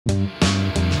Hey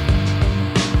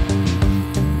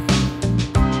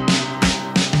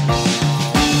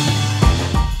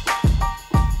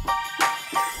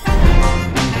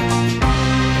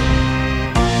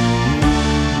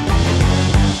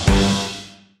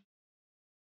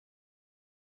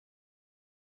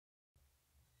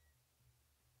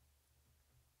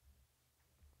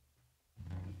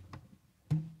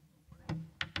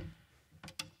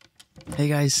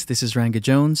guys, this is Rangga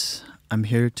Jones. I'm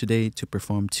here today to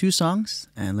perform 2 songs,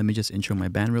 and let me just intro my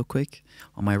band real quick.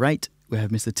 On my right, we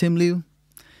have Mr. Tim Liu.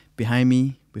 Behind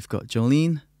me, we've got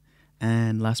Jolene.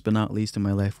 And last but not least, to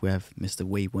my left, we have Mr.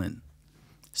 Wei Wen.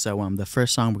 So the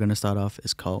first song we're going to start off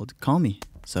is called Call Me.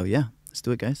 So yeah, let's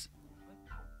do it, guys.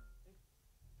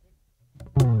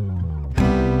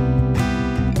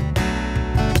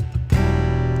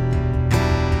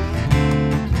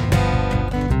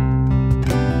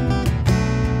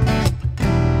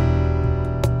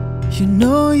 You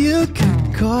know you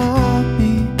can call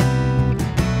me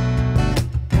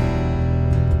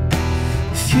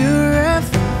if you're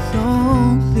ever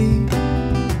lonely.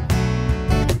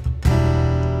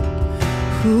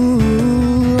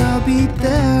 Ooh, I'll be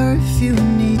there if you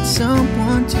need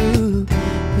someone to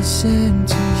listen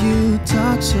to you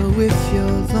talk. So if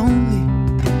you're lonely,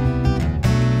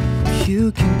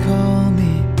 you can call me.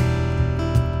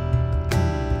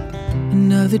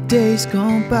 Another day's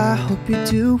gone by, hope you're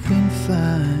doing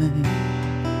fine.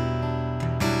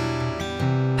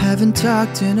 Haven't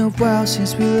talked in a while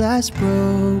since we last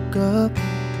broke up.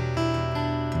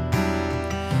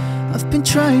 I've been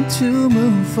trying to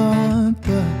move on,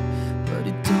 but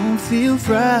it don't feel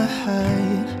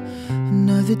right.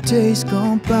 Another day's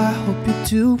gone by, hope you're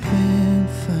doing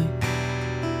fine.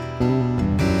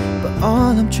 But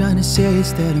all I'm trying to say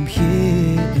is that I'm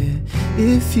here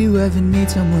if you ever need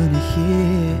someone to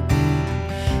hear.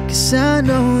 'Cause I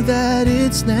know that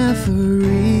it's never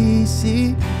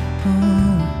easy.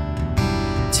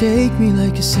 Take me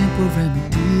like a simple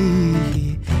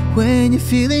remedy. When you're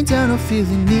feeling down or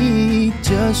feeling need,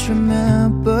 just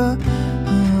remember,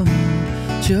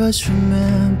 just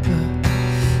remember,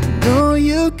 you know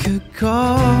you could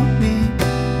call me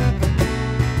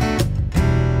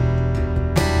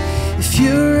if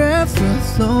you're ever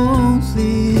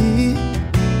lonely.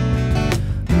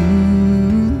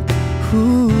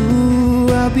 Ooh,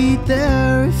 I'll be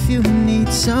there if you need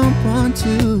someone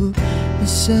to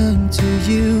listen to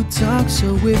you talk.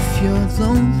 So if you're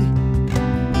lonely,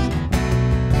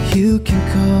 you can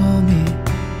call me.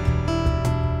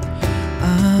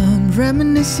 I'm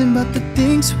reminiscing about the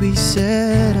things we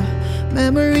said,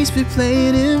 memories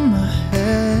replaying in my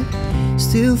head.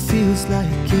 Still feels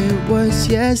like it was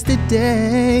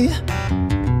yesterday.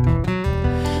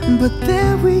 But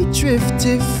then we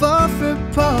drifted far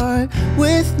apart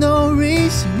with no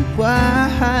reason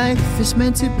why. If it's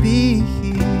meant to be,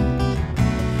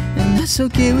 and that's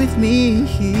okay with me.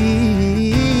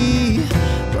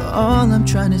 But all I'm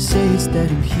trying to say is that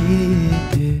I'm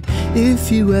here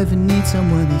if you ever need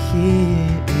someone to hear.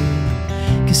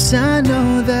 'Cause I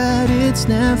know that it's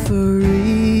never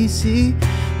easy.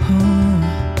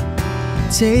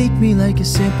 Take me like a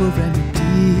simple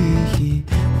remedy.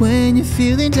 When you're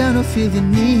feeling down or feeling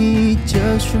need,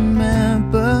 just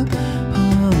remember,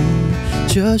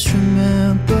 just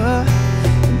remember,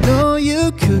 you know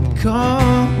you could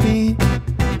call me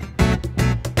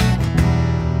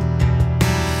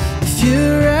if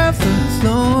you're ever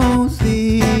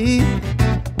lonely.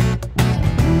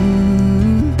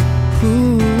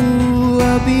 Ooh,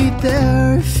 I'll be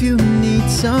there if you need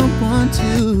someone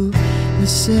to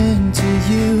listen to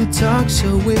you talk.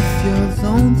 So if you're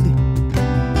lonely,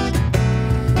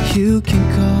 you can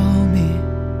call me.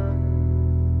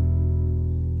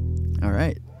 All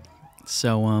right. So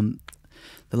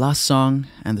the last song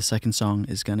and the second song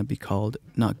is gonna be called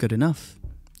Not Good Enough.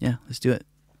 Yeah, let's do it.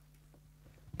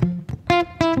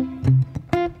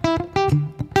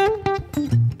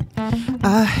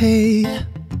 I hate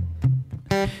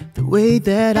the way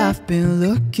that I've been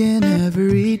looking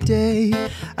every day.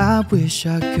 I wish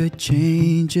I could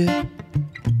change it,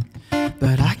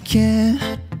 but I can't.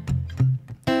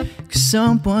 'Cause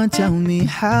someone tell me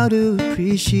how to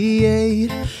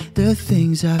appreciate the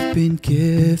things I've been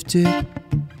gifted.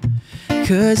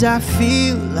 'Cause I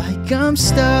feel like I'm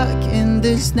stuck in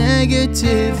this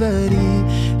negativity,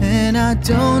 and I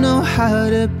don't know how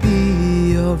to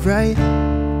be alright.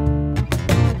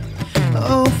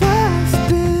 Oh, I've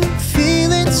been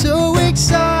feeling so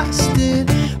exhausted,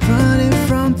 running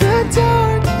from the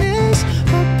darkness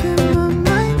up in my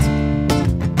mind.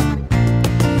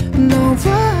 No,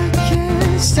 I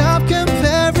can't stop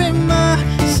comparing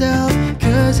myself,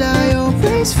 'cause I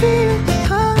always feel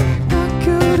I'm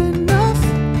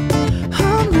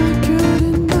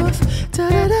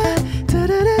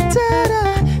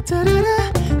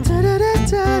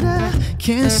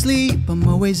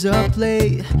always up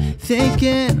late,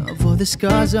 thinking of all the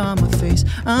scars on my face.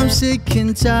 I'm sick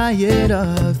and tired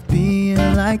of being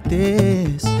like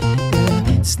this.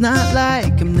 Yeah, it's not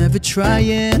like I'm never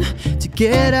trying to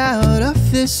get out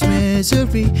of this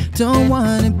misery. Don't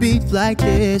wanna be like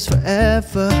this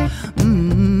forever.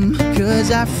 Cause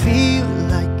I feel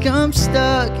like I'm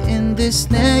stuck in this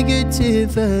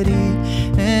negativity,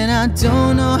 and I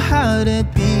don't know how to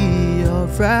be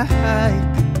alright.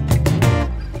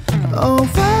 Oh,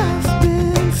 I've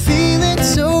been feeling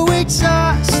so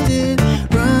exhausted,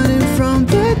 running from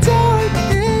the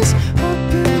darkness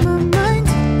up in my mind.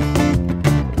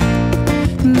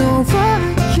 No,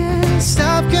 I can't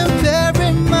stop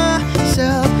comparing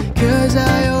myself, cause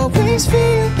I always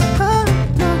feel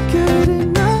I'm not good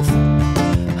enough.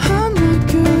 I'm not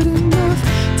good enough.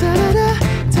 Da-da-da,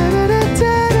 da-da-da,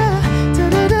 da-da,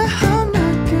 da-da-da. I'm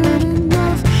not good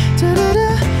enough. Da-da-da,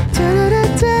 da-da-da,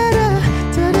 da-da,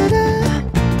 da-da-da.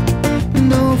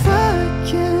 No, I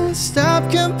can't stop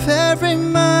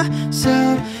comparing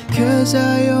myself, cause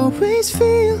I always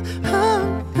feel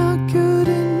I'm not good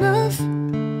enough.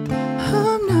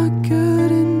 I'm not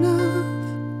good enough.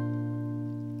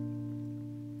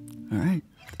 All right.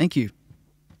 Thank you.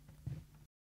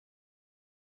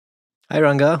 Hi,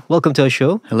 Rangga. Welcome to our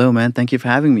show. Hello, man. Thank you for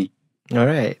having me. All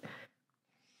right.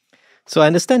 So I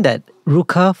understand that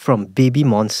Ruka from Baby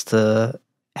Monster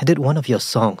added one of your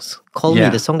songs, Call Me, Yeah.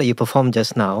 the song that you performed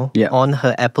just now, Yeah. on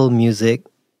her Apple Music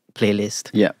playlist.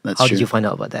 Yeah, that's How true. did you find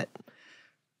out about that?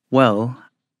 Well,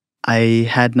 I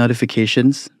had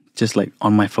notifications just like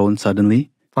on my phone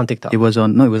suddenly. On TikTok? It was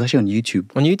actually on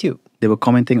YouTube. On YouTube? They were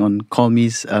commenting on Call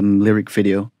Me's lyric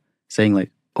video, saying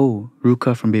like, "Oh,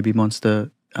 Ruka from Baby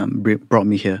Monster brought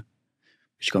me here."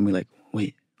 Which got me like,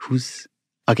 wait, who's...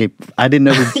 Okay, I didn't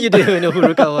know who... You didn't even know who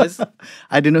Ruka was?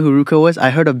 I didn't know who Ruka was.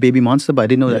 I heard of Baby Monster, but I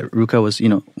didn't know that Ruka was,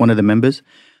 one of the members.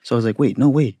 So I was like, wait, no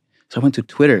way. So I went to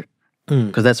Twitter,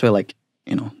 because that's where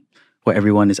where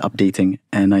everyone is updating.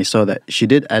 And I saw that she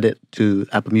did add it to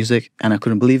Apple Music, and I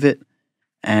couldn't believe it.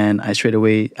 And I straight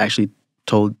away actually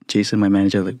told Jason, my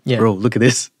manager, like, bro, look at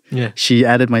this. Yeah. She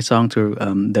added my song to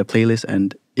their playlist,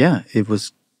 and yeah, it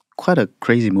was quite a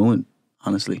crazy moment,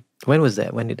 honestly. When was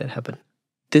that? When did that happen?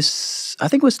 I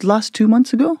think it was last 2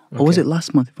 months ago, or was it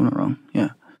last month, if I'm not wrong?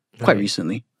 Yeah, quite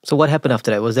recently. So what happened after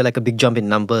that? Was there like a big jump in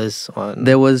numbers?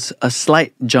 There was a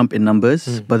slight jump in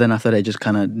numbers, but then after that, it just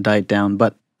kind of died down.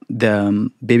 But the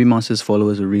Baby Monster's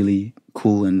followers are really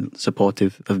cool and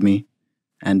supportive of me.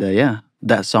 And yeah,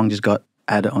 that song just got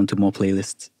added onto more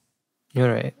playlists.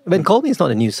 You're right. But Call Me is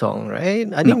not a new song,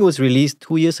 right? I think it was released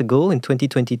 2 years ago in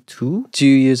 2022. 2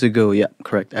 years ago, yeah,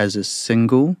 correct. As a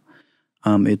single.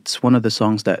 It's one of the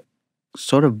songs that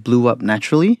sort of blew up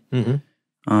naturally. Shout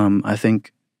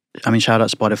out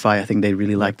Spotify. I think they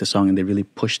really liked the song and they really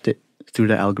pushed it through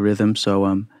the algorithm.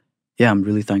 So yeah, I'm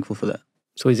really thankful for that.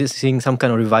 So is it seeing some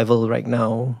kind of revival right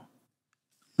now?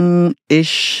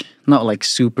 Ish. Not like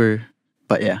super,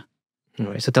 but yeah. All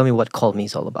right. So tell me what Call Me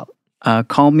is all about.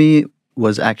 Call Me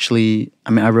was actually,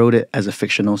 I wrote it as a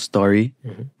fictional story.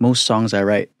 Most songs I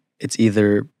write, it's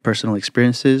either personal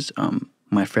experiences,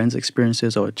 my friends'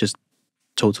 experiences, or just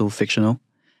total fictional.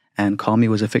 And Call Me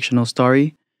was a fictional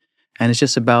story. And it's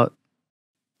just about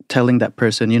telling that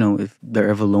person, if they're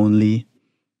ever lonely,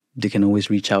 they can always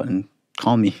reach out and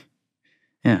call me.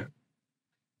 Yeah.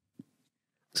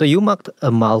 So you marked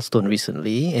a milestone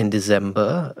recently in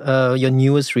December, your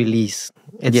newest release.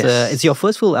 It's your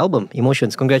first full album,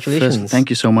 Emotions. Congratulations. Thank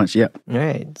you so much. Yeah.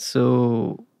 Right.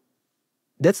 So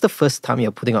that's the first time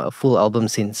you're putting out a full album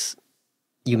since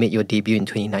you made your debut in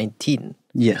 2019.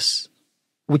 Yes.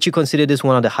 Would you consider this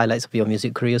one of the highlights of your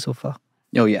music career so far?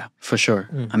 Oh yeah, for sure.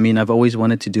 I've always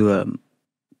wanted to do a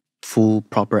full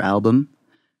proper album.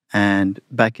 And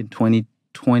back in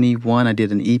 2021, I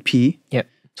did an EP. Yeah.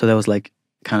 So that was like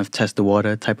kind of test the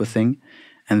water type of thing.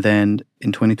 And then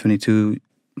in 2022,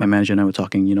 my manager and I were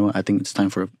talking, I think it's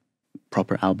time for a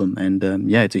proper album. And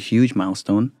yeah, it's a huge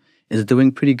milestone. It's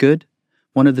doing pretty good.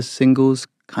 One of the singles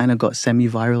kind of got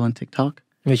semi-viral on TikTok.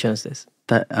 Which one is this?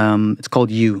 That it's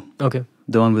called You. Okay.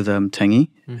 The one with Tengi.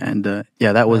 And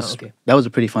yeah, that was a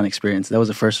pretty fun experience. That was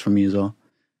a first for me as well.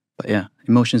 But yeah,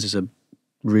 Emotions is a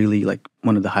really like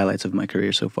one of the highlights of my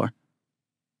career so far.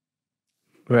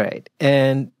 Right.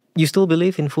 And you still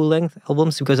believe in full-length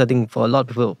albums? Because I think for a lot of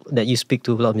people that you speak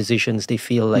to, a lot of musicians, they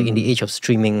feel like in the age of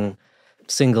streaming,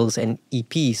 singles and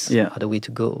EPs are the way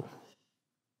to go.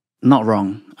 Not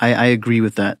wrong. I agree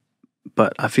with that.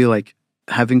 But I feel like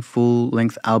having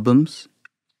full-length albums,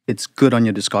 it's good on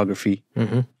your discography.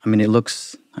 It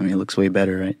looks way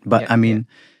better, right? But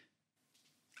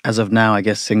as of now, I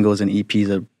guess singles and EPs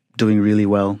are doing really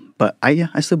well. But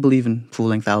I still believe in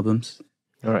full-length albums.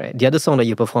 All right. The other song that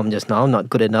you performed just now, Not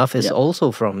Good Enough, is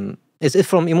also from... Is it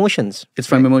from Emotions? It's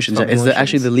from Emotions. From It's Emotions.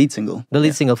 actually the lead single. The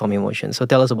lead single from Emotions. So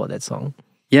tell us about that song.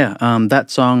 Yeah,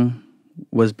 that song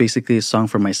was basically a song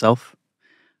for myself.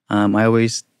 I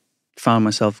always found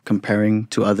myself comparing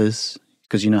to others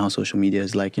because you know how social media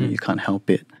is like, you can't help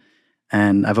it.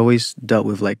 And I've always dealt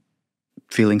with like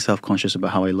feeling self-conscious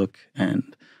about how I look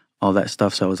and all that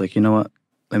stuff. So I was like, you know what?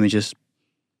 Let me just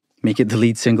make it the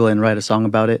lead single and write a song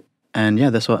about it. And yeah,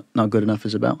 that's what Not Good Enough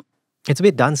is about. It's a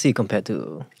bit dancey compared to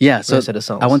so the rest of the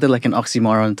songs. I wanted like an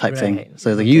oxymoron type thing.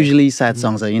 So like usually sad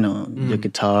songs are, you know, your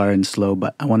guitar and slow,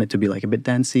 but I want it to be like a bit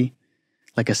dancey,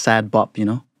 like a sad bop, you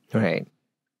know? Right.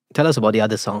 Tell us about the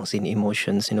other songs in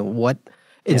Emotions. You know, what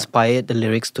inspired the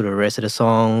lyrics to the rest of the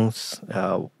songs?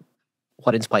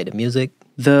 What inspired the music?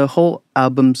 The whole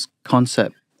album's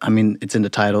concept, I mean, it's in the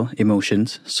title,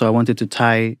 Emotions. So I wanted to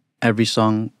tie every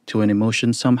song to an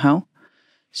emotion somehow.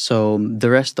 So the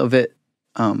rest of it,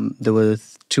 there were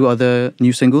 2 other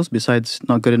new singles besides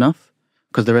Not Good Enough,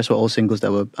 because the rest were all singles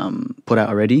that were put out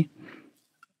already.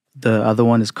 The other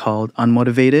one is called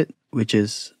Unmotivated, which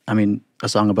is, I mean, a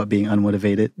song about being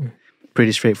unmotivated.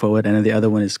 Pretty straightforward. And then the other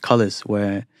one is Colors,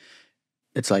 where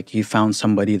it's like you found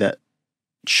somebody that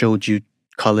showed you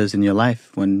colors in your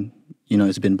life when, you know,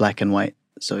 it's been black and white.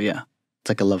 So yeah, it's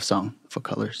like a love song for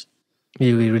Colors. Will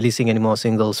you be releasing any more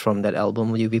singles from that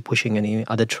album? Will you be pushing any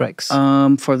other tracks?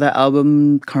 For that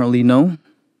album, currently no.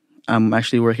 I'm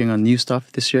actually working on new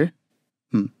stuff this year.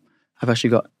 I've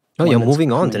actually got... Oh, you're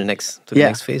moving on to the next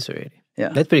next phase already. Yeah.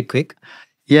 That's pretty quick.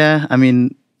 Yeah, I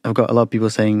mean, I've got a lot of people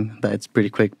saying that it's pretty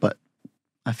quick, but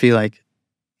I feel like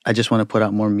I just want to put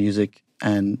out more music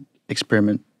and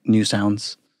experiment new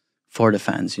sounds for the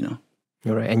fans, you know.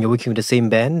 All right. And you're working with the same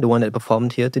band, the one that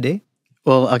performed here today?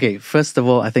 Well, okay, first of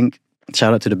all, I think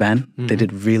shout out to the band. They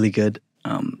did really good.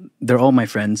 They're all my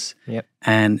friends. Yep.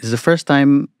 And it's the first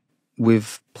time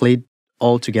we've played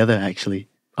all together, actually.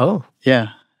 Oh. Yeah.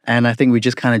 And I think we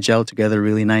just kind of gelled together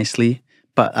really nicely.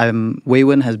 But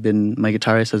Waywen my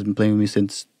guitarist, has been playing with me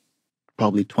since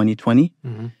probably 2020.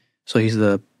 So he's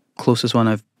the closest one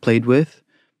I've played with.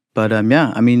 But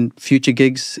yeah, I mean, future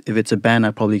gigs, if it's a band,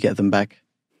 I'd probably get them back.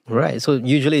 Right. So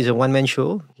usually it's a one-man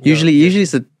show? Usually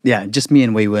it's just me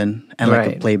and Waywen and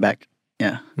like a playback.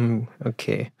 Yeah.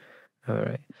 Okay. All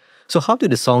right. So how do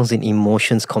the songs in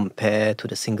Emotions compare to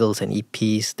the singles and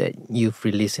EPs that you've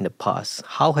released in the past?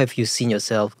 How have you seen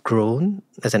yourself grown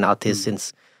as an artist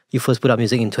since you first put out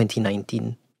music in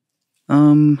 2019?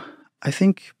 I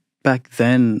think back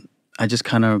then I just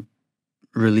kind of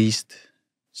released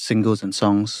singles and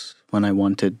songs when I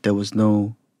wanted. There was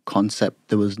no concept.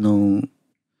 There was no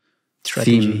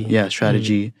strategy.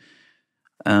 Strategy.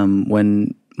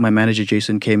 When my manager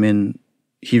Jason came in,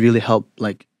 he really helped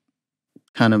like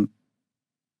kind of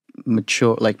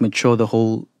mature the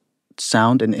whole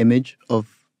sound and image of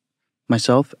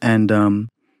myself. And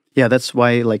that's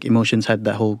why like Emotions had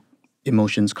that whole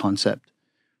emotions concept,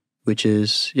 which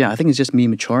is, I think it's just me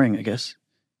maturing, I guess.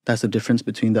 That's the difference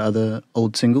between the other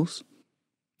old singles.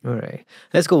 All right.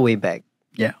 Let's go way back.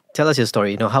 Yeah. Tell us your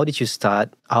story. You know, how did you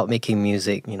start out making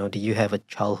music? You know, did you have a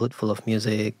childhood full of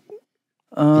music?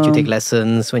 Did you take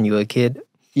lessons when you were a kid?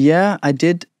 Yeah, I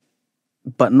did,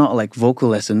 but not like vocal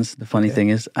lessons. The funny thing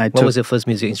is, What was your first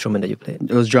music instrument that you played?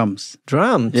 It was drums.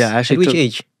 Drums? Yeah, actually. At which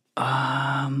age?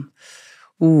 I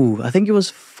think it was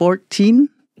 14.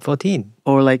 14?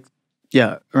 Or like,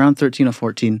 around 13 or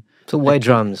 14. So why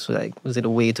drums? Like, was it a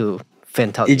way to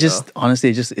vent out? Honestly,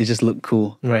 it just looked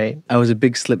cool. Right. I was a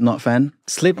big Slipknot fan.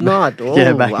 Slipknot?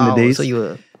 Oh, back in the days. So you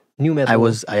were new metal. I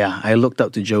was, I looked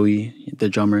up to Joey, the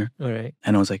drummer. All right.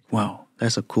 And I was like, wow,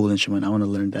 that's a cool instrument. I want to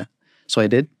learn that. So I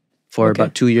did for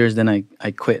about 2 years. Then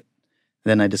I quit.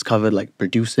 Then I discovered like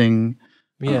producing.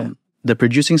 Yeah. The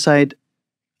producing side,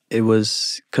 it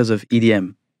was because of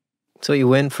EDM. So you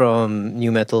went from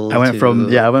new metal I went from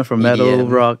metal,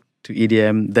 EDM. rock to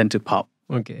EDM, then to pop.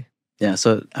 Okay. Yeah,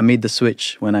 so I made the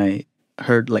switch when I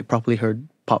properly heard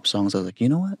pop songs. I was like, you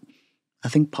know what? I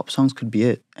think pop songs could be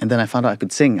it. And then I found out I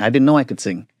could sing. I didn't know I could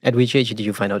sing. At which age did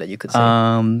you find out that you could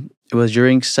sing? It was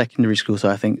during secondary school, so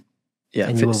I think,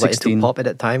 and you were 16. into pop at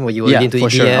that time? Or you were into for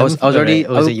EDM? sure. I was already...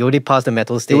 you already passed the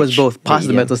metal stage? It was both. Past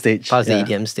the metal stage. Past the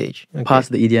EDM stage. Okay.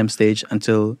 Past the EDM stage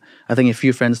until... I think a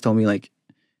few friends told me like,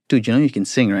 dude, you know you can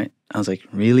sing, right? I was like,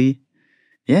 really?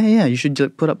 Yeah, you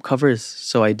should put up covers.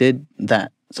 So I did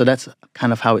that. So that's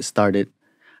kind of how it started.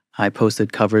 I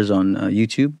posted covers on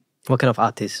YouTube. What kind of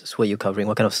artists were you covering?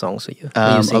 What kind of songs were you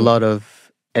A lot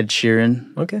of Ed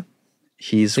Sheeran. Okay.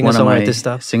 He's singer-songwriter one of my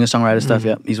stuff. Singer-songwriter stuff,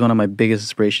 yeah. He's one of my biggest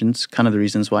inspirations. Kind of the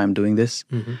reasons why I'm doing this.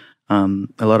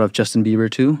 A lot of Justin Bieber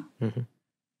too,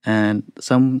 and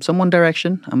some One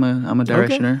Direction. I'm a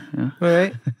Directioner. Yeah.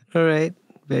 All right.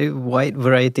 Very wide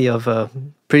variety of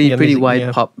Pretty music, wide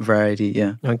yeah. pop variety.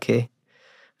 Yeah. Okay.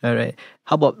 All right.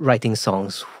 How about writing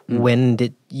songs? When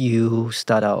did you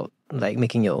start out like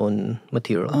making your own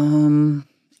material?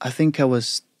 I think I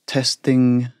was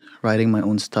testing writing my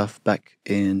own stuff back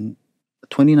in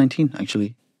 2019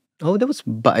 actually, Oh, that was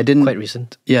but I didn't. quite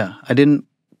recent. Yeah, I didn't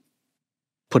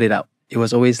put it out. It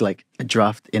was always like a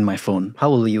draft in my phone. How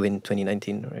old were you in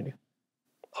 2019 already?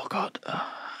 Oh God,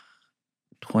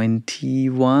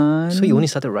 21. So you only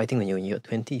started writing when you were in your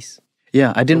 20s.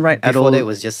 Yeah, I didn't write at Before all. that, it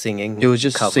was just singing. It was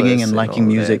just singing and liking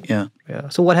all music. that. Yeah. Yeah.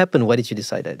 So what happened? Why did you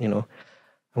decide that, I'm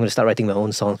going to start writing my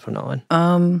own songs from now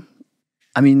on?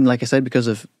 I mean, like I said, because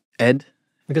of Ed.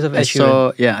 Because of Ed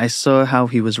Sheeran. I saw how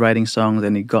he was writing songs,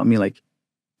 and it got me like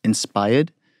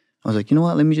inspired. I was like, you know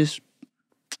what? Let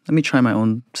me try my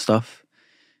own stuff.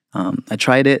 I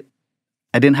tried it.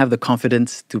 I didn't have the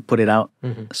confidence to put it out,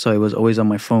 so it was always on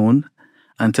my phone.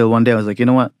 Until one day, I was like, you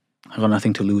know what? I got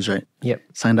nothing to lose, right? Yep.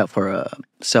 Signed up for a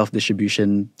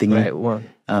self-distribution thingy. Right. One.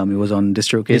 It was on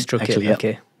DistroKid. DistroKid. Actually, yeah.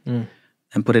 Okay.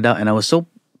 And put it out, and I was so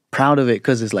proud of it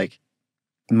because it's like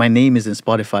my name is in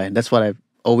Spotify. That's what I've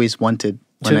always wanted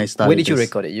when I started. Where did you this.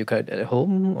 record it? You recorded at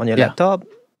home on your Yeah. laptop?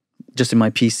 Just in my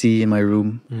PC in my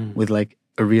room with like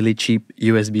a really cheap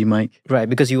USB mic. Right,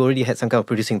 because you already had some kind of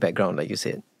producing background, like you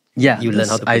said. Yeah, You learned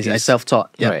how to I produce.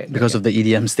 self-taught. Yeah, Right, because of the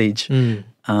EDM stage.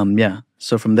 Yeah,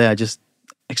 so from there I just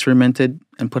experimented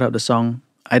and put out the song.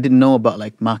 I didn't know about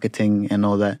like marketing and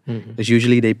all that. Because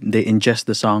usually they ingest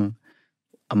the song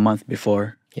a month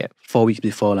before. Yeah. 4 weeks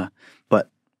before lah. But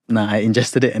nah, I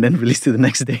ingested it and then released it the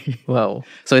next day. Wow.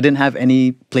 So I didn't have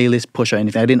any playlist push or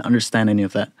anything. I didn't understand any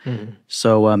of that.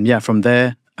 So yeah, from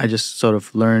there I just sort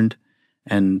of learned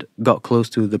and got close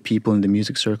to the people in the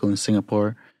music circle in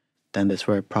Singapore. Then that's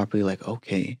where I properly like,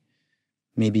 okay,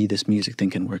 maybe this music thing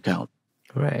can work out.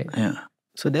 Right. Yeah.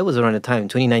 So that was around the time,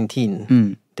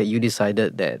 2019, that you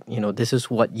decided that, this is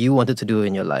what you wanted to do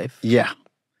in your life. Yeah.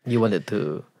 You wanted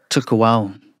to... Took a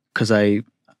while because I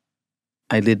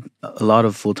did a lot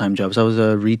of full-time jobs. I was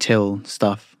a retail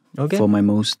staff for my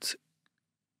most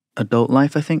adult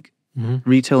life, I think.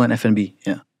 Retail and F&B,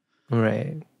 yeah.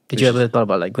 Right. Did you ever thought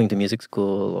about like going to music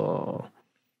school or...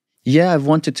 Yeah, I've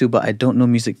wanted to, but I don't know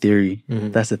music theory.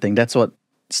 That's the thing. That's what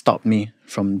stopped me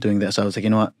from doing that. So I was like, you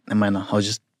know what? I'll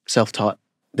just self-taught.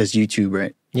 There's YouTube,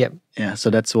 right? Yep. Yeah, so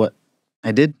that's what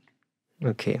I did.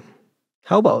 Okay.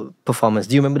 How about performance?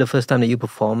 Do you remember the first time that you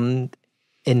performed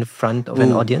in front of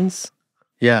an audience?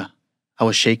 Yeah, I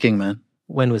was shaking, man.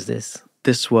 When was this?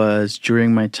 This was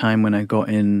during my time when I got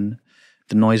in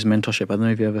the noise mentorship. I don't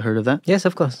know if you ever heard of that. Yes,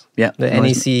 of course. Yeah. The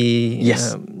noise- NEC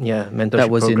Yes. mentorship That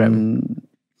was program. in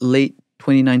late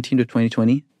 2019 to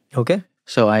 2020. Okay.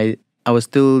 So I was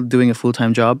still doing a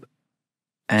full-time job.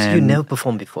 And So you never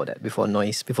performed before that,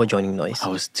 before joining noise? I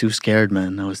was too scared,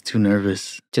 man. I was too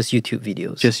nervous. Just YouTube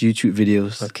videos? Just YouTube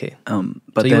videos. Okay.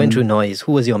 But so you went through noise.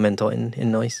 Who was your mentor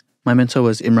in noise? My mentor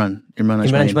was Imran. Imran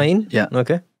Ajmain? Yeah.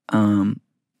 Okay.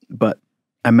 But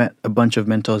I met a bunch of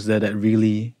mentors there that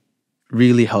really,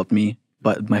 really helped me.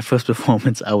 But my first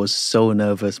performance, I was so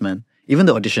nervous, man. Even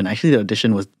the audition. Actually, the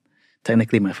audition was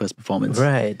technically my first performance.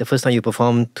 Right. The first time you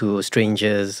performed to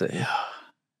strangers.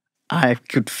 I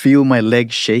could feel my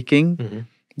legs shaking.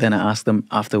 Then I asked them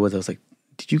afterwards, I was like,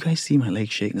 did you guys see my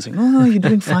legs shaking? It's like, no, you're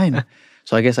doing fine.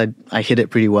 So I guess I hit it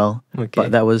pretty well. Okay.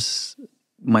 But that was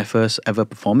my first ever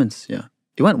performance. Yeah.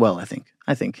 It went well, I think.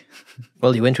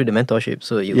 Well, you went through the mentorship,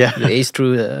 so you aced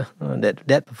through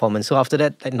that performance. So after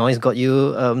that, like Noise got you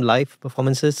live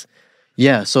performances?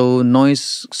 Yeah, so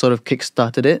Noise sort of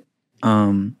kickstarted it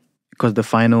because the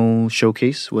final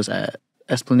showcase was at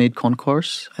Esplanade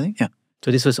Concourse, I think. Yeah. So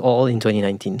this was all in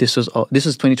 2019? This was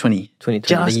 2020. 2020,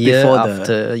 just the year before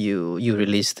after you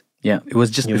released. Yeah, it was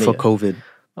just before COVID.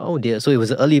 Oh dear, so it was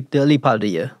the early part of the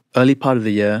year. Early part of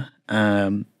the year.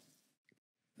 Then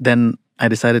I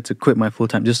decided to quit my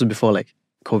full-time, just before like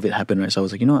COVID happened, right? So I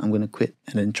was like, you know what, I'm going to quit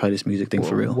and then try this music thing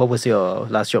for real. What was your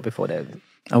last job before that?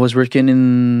 I was working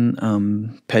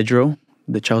in Pedro,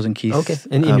 the Charles and Keith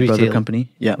in brother retail company.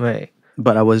 Yeah. Right.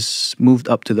 But I was moved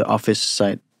up to the office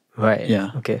side. Right.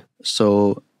 Yeah. Okay.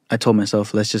 So I told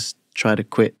myself, let's just try to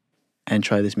quit and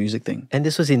try this music thing. And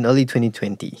this was in early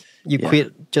 2020. You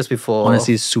quit just before...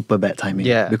 Honestly, it's super bad timing.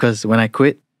 Yeah. Because when I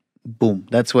quit, boom,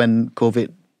 that's when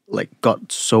COVID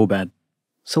got so bad.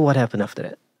 So what happened after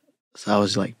that? So I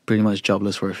was like pretty much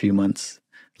jobless for a few months.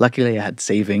 Luckily, I had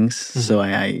savings, so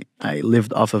I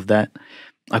lived off of that.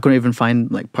 I couldn't even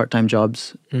find like part-time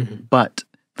jobs, but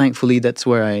thankfully that's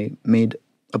where I made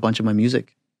a bunch of my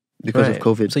music because of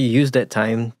COVID. So you used that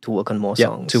time to work on more Yeah,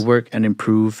 songs. to work and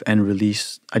improve and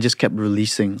release. I just kept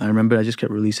releasing. I remember I just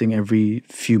kept releasing every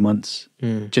few months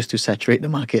just to saturate the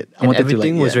market. I And wanted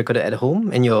everything to was recorded at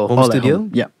home in your home all studio? at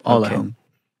home. Yeah, all at Okay. home.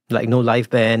 Like no live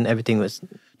band, everything was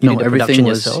you No, did the everything production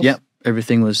was yourself? yeah,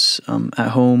 everything was at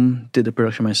home. Did the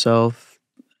production myself.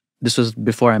 This was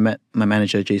before I met my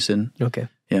manager Jason. Okay.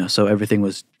 Yeah, so everything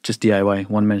was just DIY,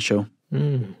 one man show.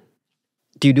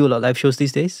 Do you do a lot of live shows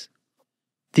these days?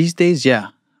 These days, yeah.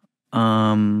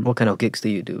 What kind of gigs do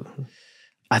you do?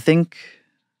 I think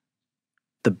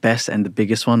the best and the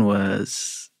biggest one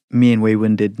was me and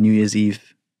Waywin did New Year's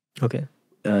Eve, Okay.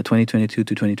 2022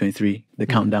 to 2023. The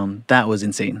countdown, that was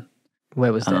insane.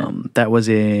 Where was that? That was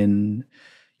in,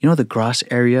 the grass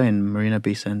area in Marina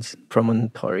Bay Sands.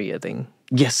 Promontory, I think.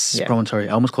 Yes, Yeah. Promontory.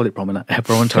 I almost called it Promenade.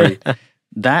 Promontory.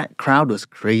 That crowd was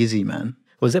crazy, man.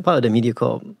 Was that part of the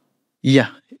MediaCorp Yeah,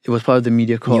 it was part of the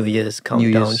MediaCorp New Year's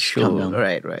countdown Year's show? countdown.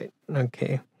 Right.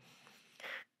 Okay.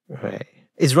 Right.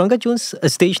 Is Rangga Jones a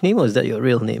stage name or is that your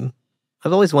real name?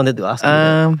 I've always wanted to ask you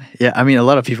that. Yeah, I mean, a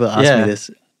lot of people ask Yeah. me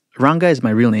this. Rangga is my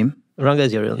real name. Rangga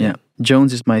is your real name? Yeah.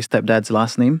 Jones is my stepdad's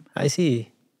last name I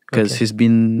see. because Okay. he's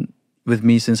been with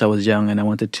me since I was young and I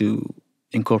wanted to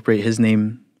incorporate his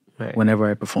name Right. whenever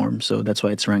I perform. So that's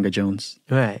why it's Rangga Jones.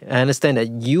 Right. I understand that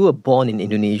you were born in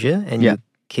Indonesia and Yeah. you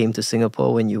came to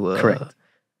Singapore when you were Correct.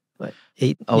 what,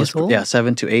 8 I was, years old?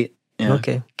 7 to 8. Yeah.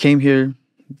 Okay. Came here,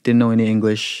 didn't know any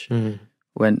English, Mm.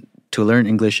 went to learn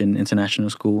English in international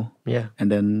school. Yeah.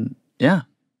 And then,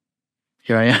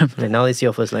 here I am. And now it's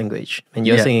your first language. And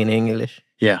you're Yeah. singing in English.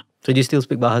 Yeah. So do you still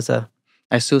speak Bahasa?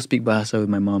 I still speak Bahasa with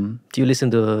my mom. Do you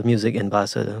listen to music in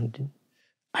Bahasa?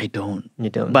 I don't. You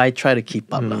don't? But I try to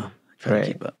keep up. lah. Try Right.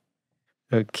 to keep up.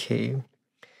 Okay.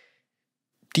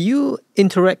 Do you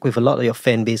interact with a lot of your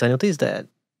fan base? I noticed that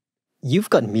you've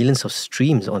got millions of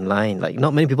streams online. Like,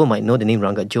 not many people might know the name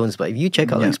Rangga Jones, but if you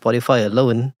check out like Spotify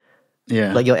alone,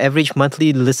 Yeah. like your average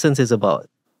monthly listens is about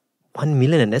 1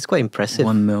 million, and that's quite impressive.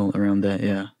 1 mil around that,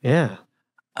 yeah. Yeah.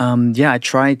 I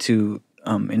try to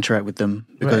interact with them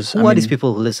because Who are these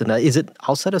people who listen? Is it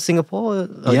outside of Singapore?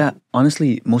 Yeah,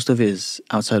 honestly, most of it is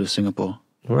outside of Singapore.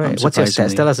 Right. What's your stats?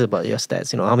 Surprisingly. Tell us about your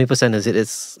stats. How many percent is it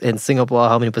is in Singapore?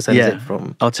 How many percent is Yeah, it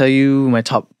from? I'll tell you my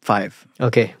top 5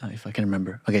 Okay. if I can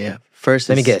remember. Okay, yeah. First,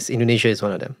 Let me is- guess. Indonesia is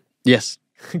one of them. Yes,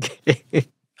 Okay.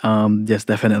 yes,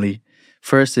 definitely.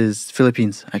 First is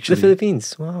Philippines. The Actually,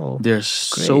 Philippines. Wow. they're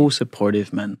so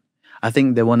supportive, man. I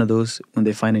think they're one of those when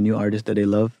they find a new artist that they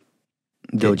love,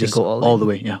 they'll They just go all in. the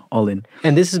way. Yeah, all in.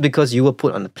 And this is because you were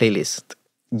put on the playlist.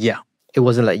 Yeah. It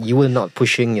wasn't like you were not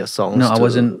pushing your songs. No, I to-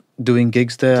 wasn't doing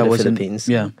gigs there. to I the wasn't. Philippines.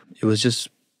 Yeah, it was just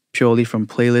purely from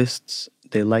playlists.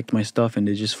 They liked my stuff and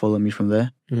they just followed me from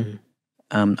there. Mhm.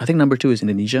 I think number 2 is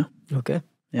Indonesia. Okay.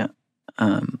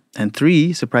 And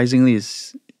 3, surprisingly,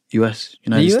 is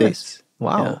United US? States.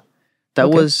 Wow. Yeah. That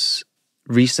Okay. was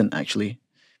recent actually,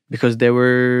 because they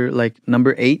were like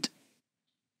number 8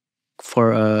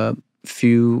 for a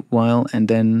few while, and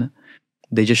then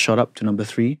they just shot up to number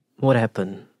 3. What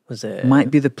happened? Was it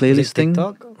Might be the was it playlist thing.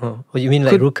 TikTok? Oh, you mean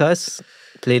like Could- Ruka's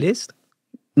playlist?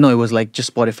 No, it was like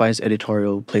just Spotify's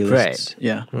editorial playlists. Right.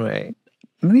 Yeah, Right.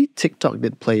 maybe TikTok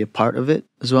did play a part of it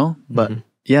as well, but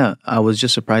yeah, I was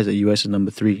just surprised that US is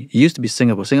number 3. It used to be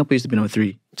Singapore. Singapore used to be number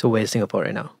 3. So where's Singapore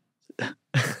right now?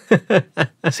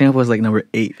 Singapore was like number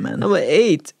 8, man. Number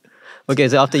 8. Okay,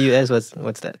 so after US,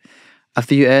 what's that?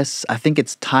 After US, I think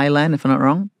it's Thailand, if I'm not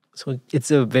wrong. So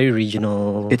it's a very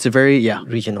regional. It's a very,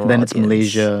 regional. Then it's audience.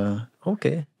 Malaysia,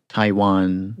 Okay,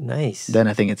 Taiwan. nice. Then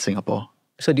I think it's Singapore.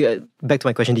 So back to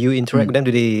my question: do you interact with them?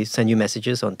 Do they send you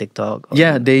messages on TikTok? Or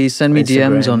Yeah, they send me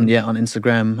DMs Instagram? on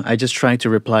Instagram. I just try to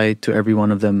reply to every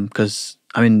one of them because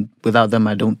I mean, without them,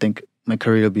 I don't think my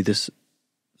career will be this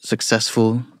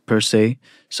successful per se.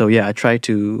 So yeah, I try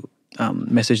to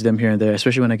message them here and there,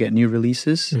 especially when I get new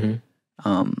releases. Mhm.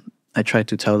 I try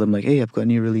to tell them like, hey, I've got a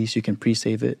new release. You can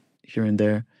pre-save it here and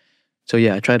there. So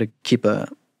yeah, I try to keep a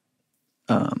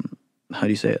how do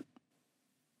you say it?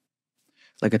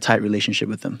 Like a tight relationship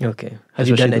with them. Okay. Have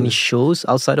you done Especially any those- shows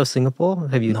outside of Singapore?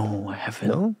 Have you? No, I haven't.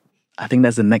 No. I think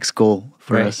that's the next goal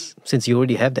for Right. us. Since you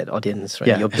already have that audience, right?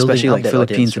 Yeah, You're building especially up like that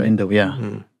Philippines audience, and right? Indo. Yeah,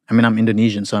 Mm. I mean I'm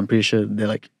Indonesian, so I'm pretty sure they're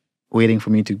like waiting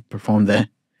for me to perform there.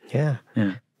 Yeah.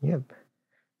 Yeah. Yep.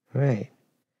 Right.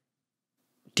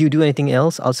 Do you do anything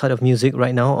else outside of music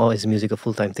right now, or is music a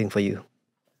full-time thing for you?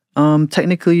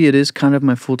 Technically, it is kind of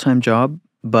my full-time job,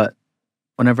 but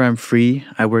whenever I'm free,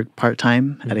 I work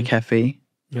part-time at a cafe.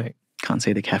 Right. Can't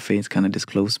say the cafe; it's kind of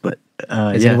disclosed, but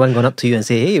Has yeah. anyone gone up to you and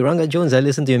say, "Hey, Rangga Jones, I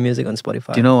listen to your music on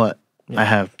Spotify"? Do you know what? I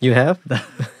have. You have?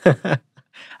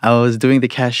 I was doing the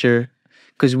cashier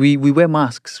because we wear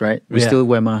masks, right? We Yeah. still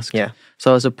wear masks. Yeah. So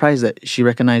I was surprised that she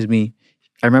recognized me.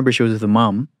 I remember she was with a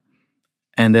mom,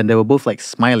 and then they were both like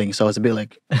smiling. So I was a bit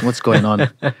like, "What's going on?"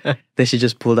 Then she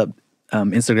just pulled up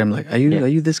Instagram, like, "Are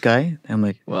you this guy?" And I'm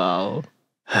like, Wow.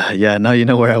 "Yeah, now you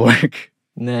know where I work."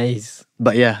 Nice.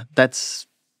 But yeah, that's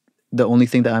the only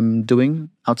thing that I'm doing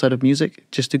outside of music,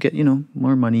 just to get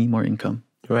more money, more income.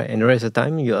 Right. And the rest of the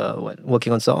time, you're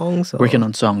working on songs? Or? Working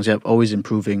on songs, yeah, always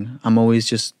improving. I'm always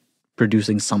just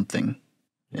producing something,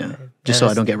 yeah, just so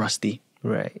I don't get rusty.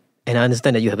 Right. And I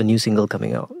understand that you have a new single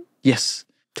coming out. Yes,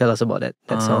 Tell us about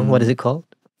that song. What is it called?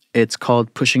 it's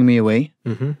called "Pushing Me Away."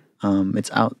 Mm-hmm.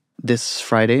 It's out this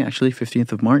Friday, actually,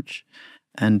 15th of March,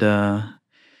 and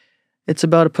it's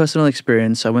about a personal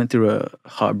experience. I went through a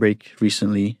heartbreak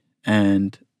recently,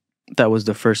 and that was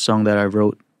the first song that I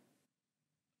wrote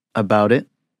about it.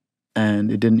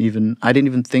 And I didn't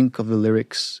even think of the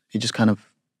lyrics. It just kind of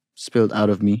spilled out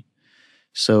of me.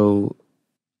 So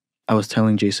I was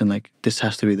telling Jason, like, this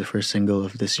has to be the first single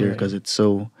of this year Right. because it's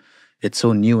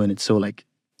so new and it's so like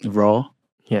raw.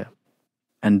 Yeah.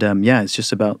 And yeah, it's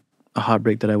just about a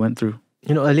heartbreak that I went through.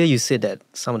 Earlier you said that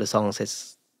some of the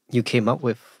songs you came up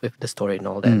with the story and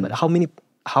all that. But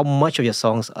how much of your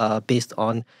songs are based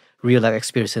on real life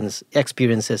experiences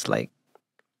like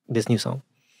this new song?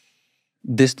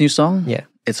 This new song, Yeah.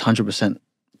 it's 100%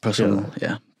 personal. Pure.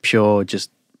 Yeah, pure, just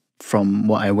from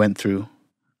what I went through.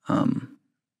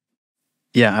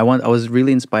 Yeah, I was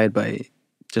really inspired by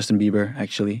Justin Bieber,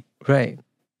 actually. Right.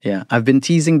 Yeah, I've been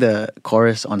teasing the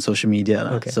chorus on social media,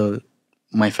 Okay. so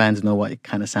my fans know what it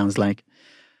kind of sounds like.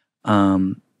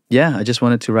 Yeah, I just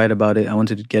wanted to write about it. I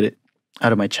wanted to get it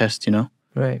out of my chest,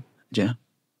 Right. Yeah.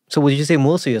 So would you say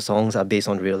most of your songs are based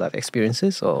on real life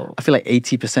experiences or I feel like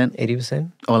 80%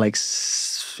 80%? or like,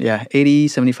 80,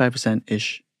 75%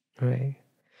 ish. Right.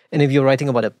 And if you're writing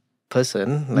about a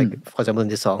person, like for example in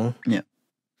this song, Yeah.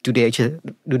 do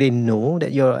they know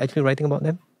that you're actually writing about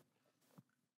them?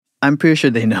 I'm pretty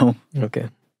sure they know. Okay.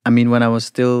 I mean, when I was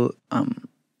still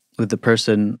with the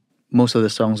person, most of the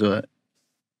songs were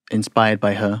inspired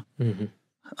by her,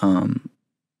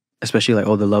 especially like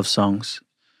all the love songs.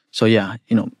 So yeah,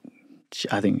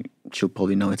 I think she'll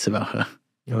probably know it's about her.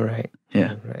 All right.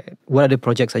 Yeah. All right. What other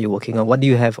projects are you working on? What do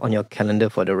you have on your calendar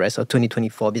for the rest of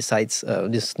 2024 besides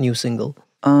this new single?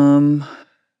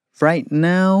 Right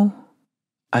now,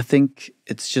 I think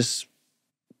I just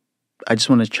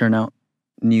want to churn out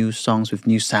new songs with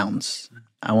new sounds.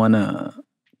 I want to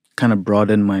kind of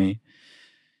broaden my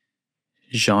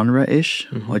genre-ish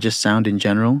or just sound in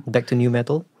general. Back to new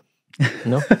metal?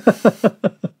 No?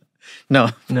 No,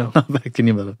 No. not back to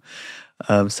new metal.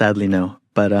 Sadly, no.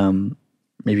 But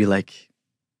maybe like,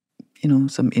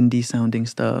 some indie sounding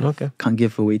stuff. Okay. Can't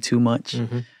give away too much.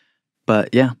 But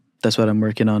yeah, that's what I'm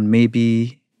working on.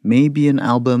 Maybe an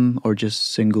album or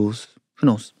just singles. Who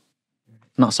knows?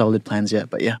 Not solid plans yet,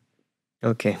 but yeah.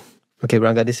 Okay. Okay,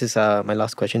 Rangga, this is my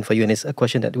last question for you. And it's a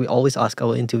question that we always ask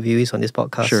our interviewees on this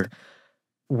podcast. Sure.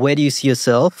 Where do you see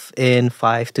yourself in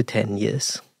 5 to 10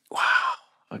 years? Wow.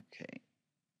 Okay.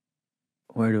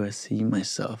 Where do I see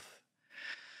myself?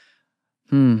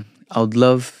 I would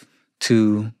love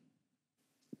to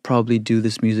probably do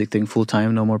this music thing full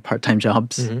time, no more part-time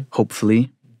jobs,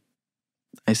 hopefully.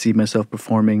 I see myself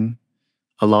performing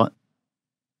a lot,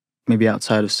 maybe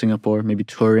outside of Singapore, maybe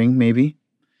touring, maybe.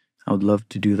 I would love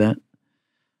to do that.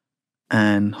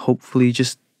 And hopefully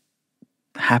just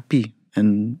happy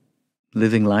and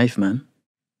living life, man.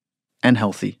 And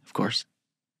healthy, of course.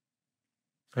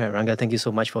 All right, Rangga, thank you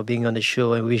so much for being on the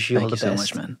show and wish you all the best. Thank you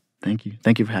so much, man. Thank you.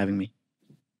 Thank you for having me.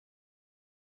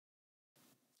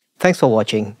 Thanks for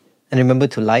watching. And remember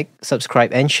to like,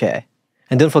 subscribe, and share.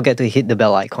 And don't forget to hit the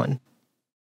bell icon.